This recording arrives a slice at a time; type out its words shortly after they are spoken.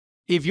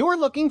If you're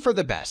looking for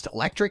the best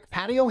electric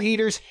patio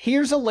heaters,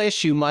 here's a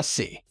list you must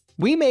see.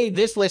 We made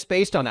this list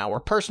based on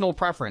our personal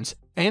preference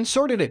and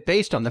sorted it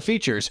based on the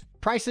features,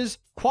 prices,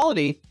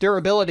 quality,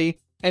 durability,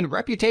 and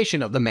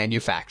reputation of the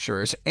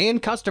manufacturers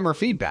and customer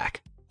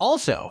feedback.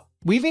 Also,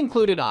 we've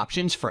included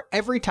options for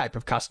every type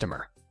of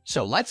customer.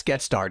 So let's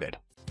get started.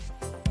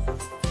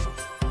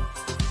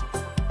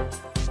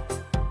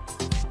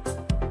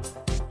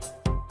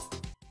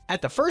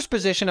 At the first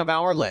position of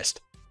our list,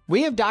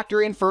 we have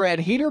Dr. Infrared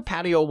Heater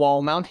Patio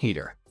Wall Mount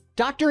Heater.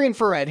 Dr.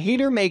 Infrared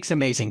Heater makes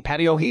amazing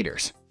patio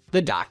heaters.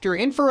 The Dr.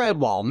 Infrared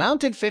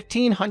Wall-Mounted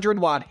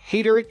 1500-watt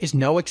heater is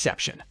no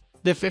exception.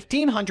 The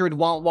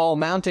 1500-watt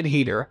wall-mounted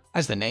heater,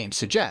 as the name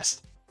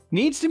suggests,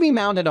 needs to be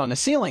mounted on a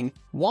ceiling,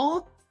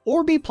 wall,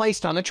 or be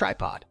placed on a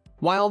tripod.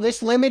 While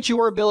this limits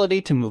your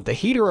ability to move the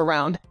heater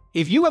around,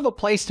 if you have a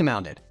place to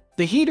mount it,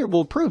 the heater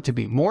will prove to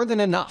be more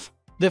than enough.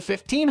 The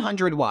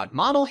 1500-watt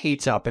model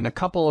heats up in a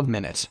couple of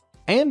minutes,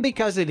 and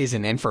because it is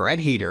an infrared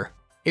heater,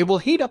 it will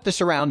heat up the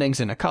surroundings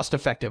in a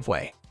cost-effective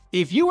way.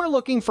 If you are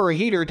looking for a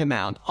heater to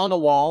mount on a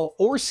wall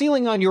or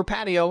ceiling on your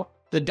patio,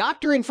 the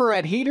Dr.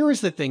 Infrared Heater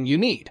is the thing you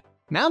need.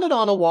 Mounted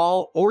on a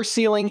wall or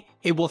ceiling,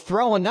 it will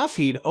throw enough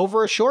heat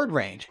over a short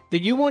range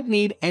that you won't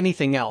need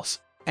anything else.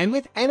 And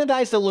with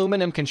anodized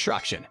aluminum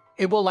construction,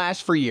 it will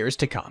last for years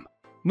to come.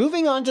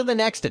 Moving on to the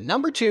next at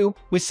number 2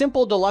 with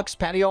Simple Deluxe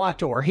Patio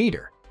Outdoor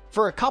Heater.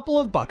 For a couple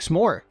of bucks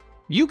more,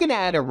 you can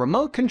add a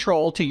remote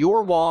control to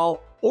your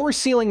wall or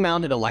ceiling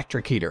mounted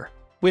electric heater.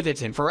 With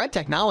its infrared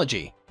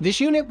technology, this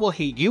unit will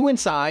heat you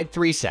inside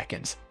 3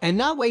 seconds and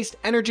not waste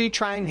energy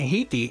trying to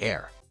heat the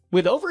air.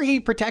 With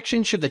overheat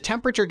protection should the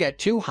temperature get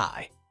too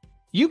high.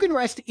 You can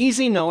rest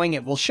easy knowing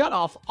it will shut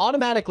off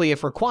automatically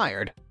if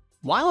required,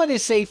 while it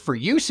is safe for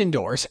use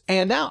indoors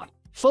and out.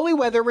 Fully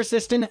weather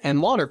resistant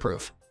and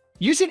waterproof.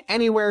 Use it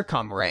anywhere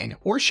come rain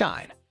or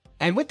shine.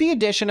 And with the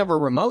addition of a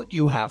remote,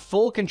 you have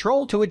full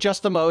control to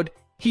adjust the mode,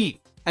 heat,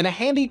 and a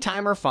handy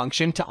timer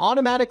function to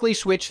automatically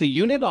switch the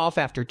unit off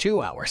after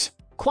 2 hours.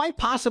 Quite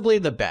possibly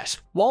the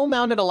best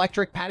wall-mounted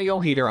electric patio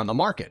heater on the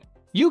market.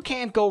 You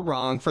can't go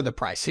wrong for the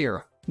price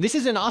here. This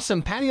is an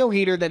awesome patio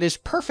heater that is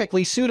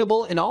perfectly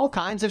suitable in all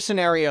kinds of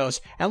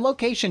scenarios and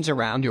locations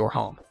around your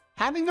home.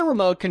 Having the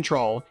remote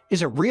control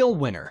is a real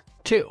winner,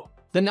 too.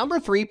 The number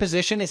 3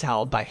 position is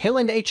held by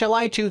Hiland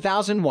HLI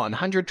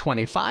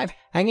 2125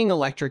 Hanging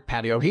Electric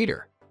Patio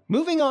Heater.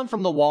 Moving on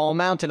from the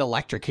wall-mounted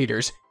electric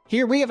heaters,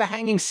 here we have a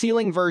hanging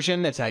ceiling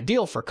version that's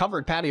ideal for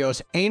covered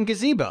patios and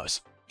gazebos.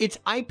 It's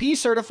IP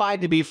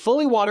certified to be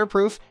fully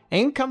waterproof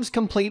and comes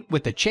complete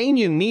with the chain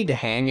you need to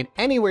hang it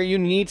anywhere you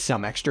need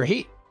some extra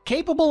heat.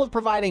 Capable of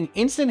providing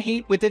instant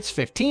heat with its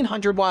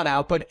 1500-watt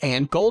output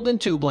and golden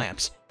tube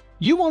lamps,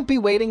 you won't be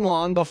waiting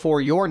long before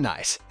you're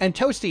nice and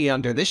toasty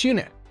under this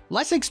unit.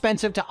 Less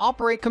expensive to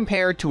operate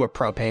compared to a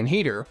propane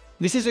heater,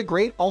 this is a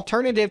great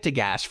alternative to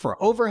gas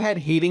for overhead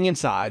heating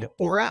inside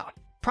or out.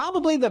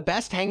 Probably the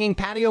best hanging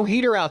patio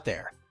heater out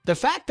there. The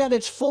fact that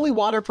it's fully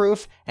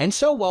waterproof and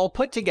so well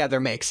put together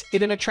makes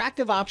it an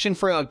attractive option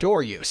for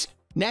outdoor use.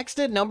 Next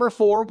at number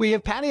 4, we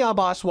have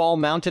Patioboss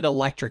Wall-Mounted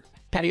Electric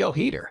Patio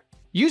Heater.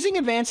 Using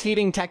advanced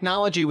heating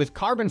technology with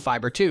carbon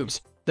fiber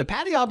tubes, the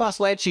Patioboss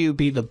lets you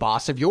be the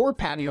boss of your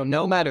patio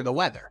no matter the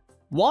weather.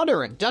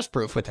 Water and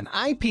dustproof with an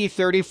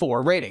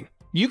IP34 rating.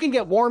 You can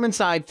get warm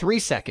inside 3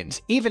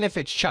 seconds even if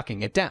it's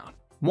chucking it down.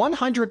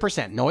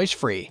 100%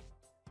 noise-free.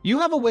 You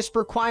have a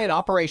whisper-quiet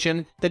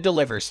operation that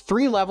delivers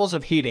 3 levels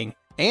of heating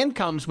and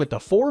comes with the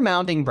 4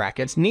 mounting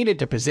brackets needed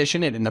to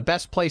position it in the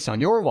best place on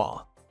your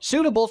wall.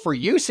 Suitable for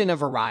use in a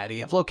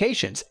variety of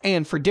locations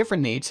and for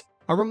different needs,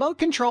 a remote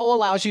control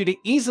allows you to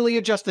easily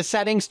adjust the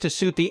settings to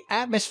suit the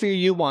atmosphere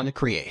you want to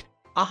create.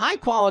 A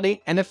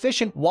high-quality and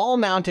efficient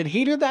wall-mounted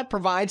heater that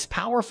provides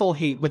powerful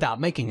heat without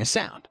making a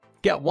sound.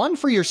 Get one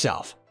for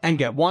yourself and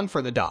get one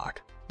for the dog.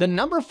 The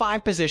number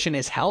 5 position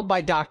is held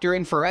by Dr.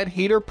 Infrared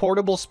Heater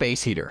Portable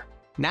Space Heater.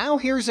 Now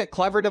here's a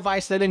clever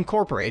device that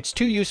incorporates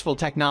 2 useful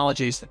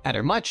technologies that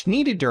are much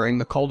needed during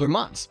the colder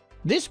months.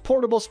 This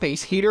portable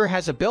space heater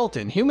has a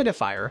built-in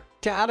humidifier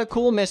to add a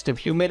cool mist of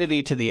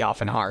humidity to the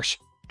often harsh,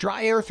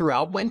 dry air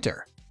throughout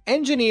winter.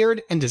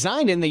 Engineered and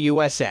designed in the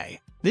USA,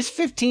 this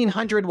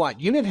 1500-watt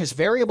unit has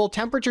variable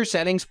temperature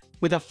settings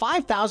with a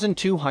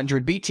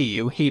 5200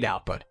 BTU heat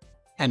output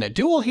and a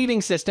dual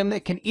heating system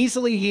that can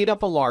easily heat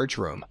up a large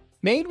room.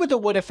 Made with a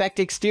wood effect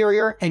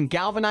exterior and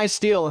galvanized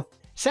steel,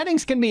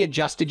 settings can be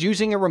adjusted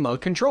using a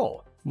remote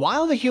control,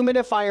 while the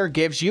humidifier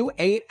gives you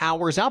 8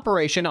 hours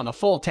operation on a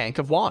full tank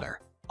of water.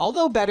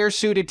 Although better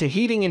suited to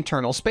heating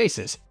internal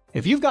spaces,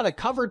 if you've got a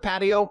covered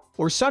patio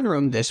or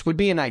sunroom, this would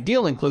be an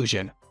ideal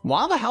inclusion.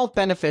 While the health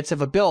benefits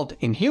of a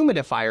built-in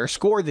humidifier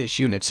score this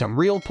unit some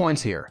real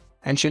points here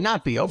and should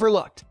not be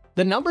overlooked.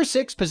 The number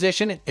 6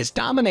 position is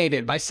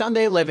dominated by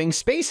Sunday Living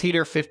Space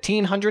Heater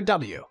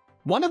 1500W.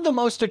 One of the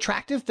most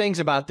attractive things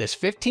about this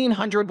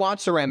 1500-watt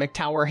ceramic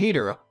tower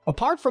heater,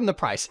 apart from the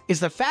price,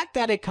 is the fact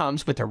that it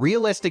comes with a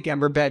realistic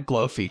ember bed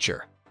glow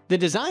feature. The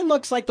design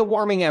looks like the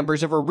warming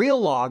embers of a real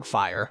log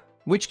fire,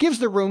 which gives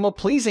the room a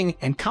pleasing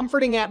and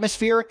comforting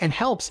atmosphere and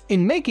helps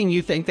in making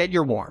you think that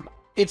you're warm.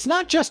 It's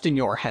not just in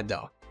your head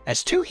though,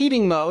 as 2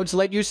 heating modes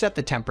let you set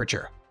the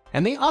temperature,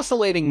 and the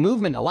oscillating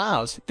movement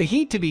allows the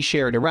heat to be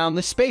shared around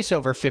the space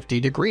over 50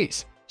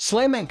 degrees.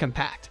 Slim and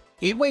compact,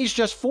 it weighs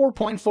just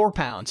 4.4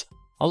 pounds,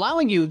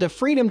 allowing you the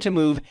freedom to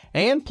move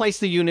and place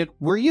the unit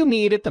where you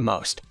need it the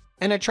most.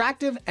 An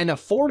attractive and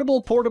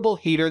affordable portable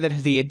heater that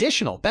has the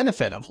additional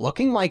benefit of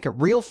looking like a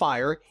real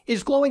fire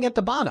is glowing at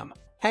the bottom.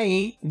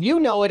 Hey, you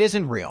know it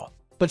isn't real,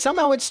 but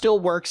somehow it still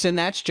works, and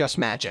that's just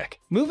magic.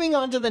 Moving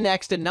on to the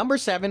next at number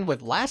 7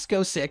 with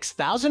Lasko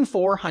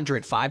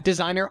 6405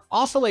 Designer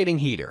Oscillating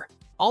Heater.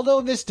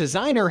 Although this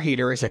designer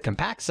heater is a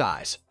compact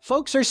size,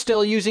 folks are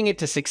still using it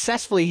to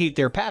successfully heat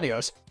their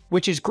patios,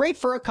 which is great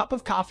for a cup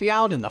of coffee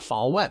out in the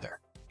fall weather.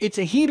 It's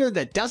a heater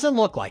that doesn't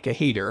look like a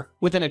heater,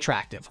 with an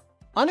attractive,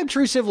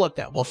 unobtrusive look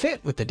that will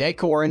fit with the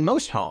decor in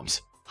most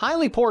homes.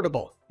 Highly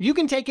portable, you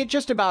can take it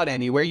just about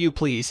anywhere you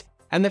please,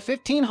 and the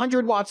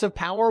 1500 watts of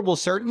power will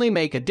certainly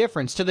make a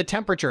difference to the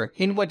temperature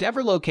in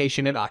whatever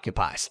location it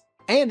occupies.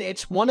 And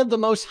it's one of the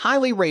most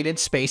highly rated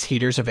space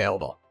heaters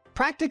available.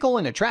 Practical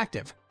and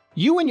attractive,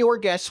 you and your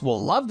guests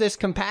will love this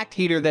compact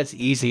heater that's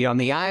easy on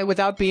the eye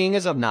without being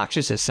as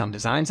obnoxious as some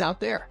designs out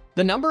there.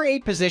 The number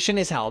 8 position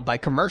is held by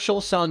Commercial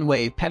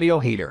SunWave Patio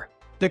Heater.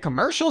 The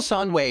Commercial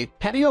SunWave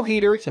Patio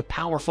Heater is a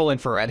powerful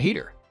infrared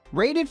heater.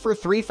 Rated for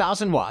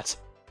 3000 watts,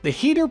 the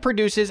heater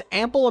produces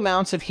ample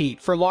amounts of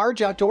heat for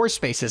large outdoor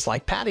spaces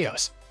like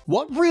patios.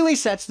 What really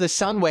sets the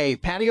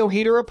SunWave Patio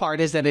Heater apart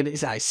is that it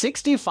is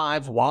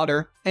I65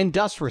 water and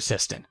dust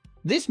resistant.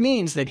 This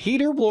means that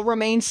heater will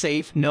remain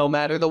safe no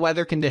matter the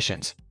weather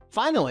conditions.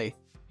 Finally,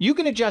 you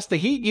can adjust the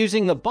heat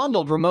using the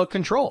bundled remote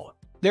control.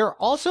 There are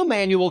also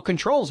manual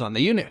controls on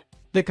the unit.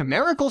 The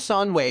Commercial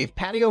SunWave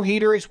Patio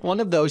Heater is one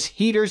of those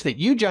heaters that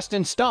you just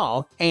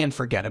install and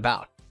forget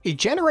about. It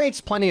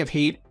generates plenty of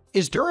heat,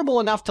 is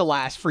durable enough to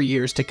last for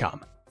years to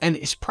come, and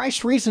is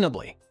priced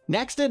reasonably.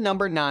 Next at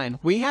number 9,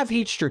 we have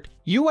Heatstrip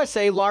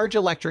USA Large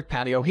Electric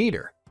Patio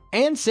Heater.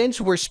 And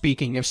since we're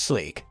speaking of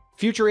sleek,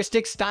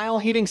 futuristic style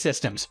heating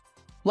systems,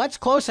 let's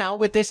close out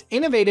with this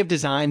innovative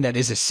design that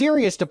is a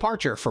serious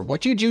departure for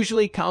what you'd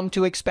usually come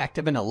to expect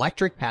of an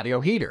electric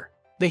patio heater.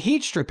 The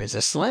Heatstrip is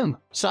a slim,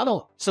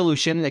 subtle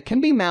solution that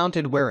can be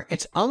mounted where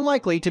it's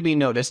unlikely to be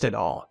noticed at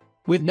all.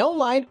 With no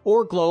light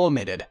or glow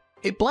emitted,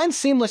 it blends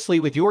seamlessly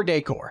with your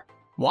decor,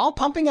 while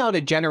pumping out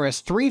a generous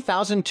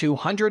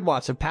 3,200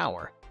 watts of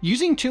power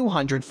using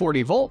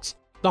 240 volts.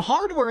 The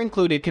hardware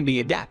included can be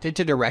adapted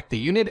to direct the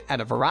unit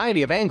at a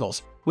variety of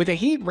angles with a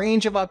heat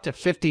range of up to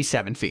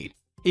 57 feet.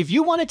 If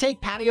you want to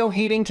take patio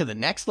heating to the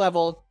next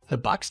level, the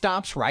buck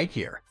stops right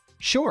here.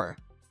 Sure,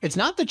 it's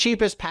not the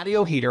cheapest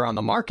patio heater on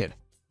the market,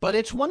 but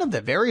it's one of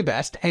the very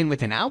best, and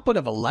with an output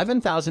of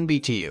 11,000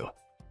 BTU.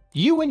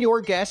 You and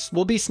your guests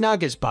will be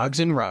snug as bugs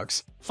in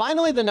rugs.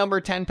 Finally, the number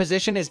 10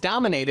 position is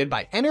dominated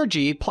by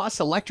EnerG Plus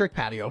Electric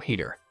Patio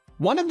Heater.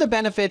 One of the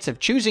benefits of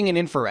choosing an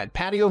infrared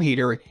patio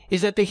heater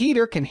is that the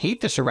heater can heat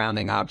the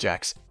surrounding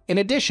objects, in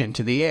addition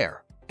to the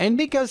air. And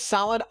because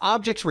solid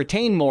objects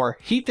retain more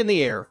heat than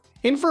the air,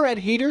 infrared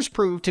heaters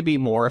prove to be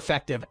more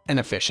effective and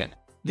efficient.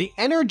 The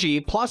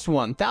EnerG Plus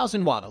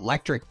 1000 watt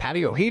electric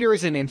patio heater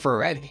is an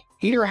infrared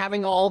heater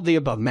having all of the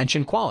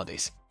above-mentioned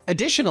qualities.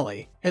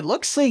 Additionally, it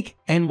looks sleek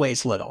and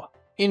weighs little.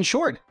 In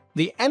short,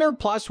 the EnerG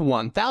Plus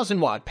 1000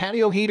 watt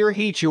patio heater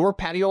heats your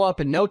patio up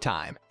in no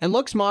time and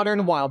looks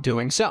modern while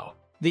doing so.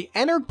 The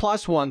EnerG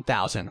Plus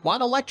 1000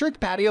 watt electric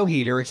patio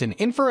heater is an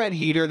infrared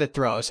heater that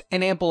throws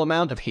an ample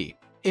amount of heat.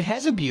 It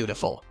has a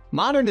beautiful,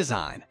 modern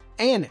design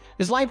and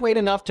is lightweight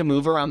enough to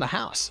move around the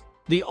house.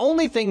 The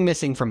only thing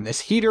missing from this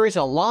heater is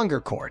a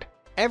longer cord.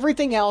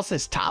 Everything else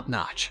is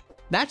top-notch.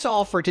 That's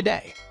all for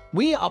today.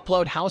 We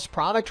upload house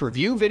product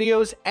review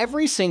videos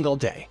every single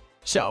day,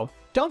 so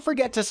don't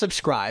forget to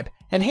subscribe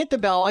and hit the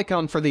bell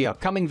icon for the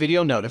upcoming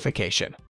video notification.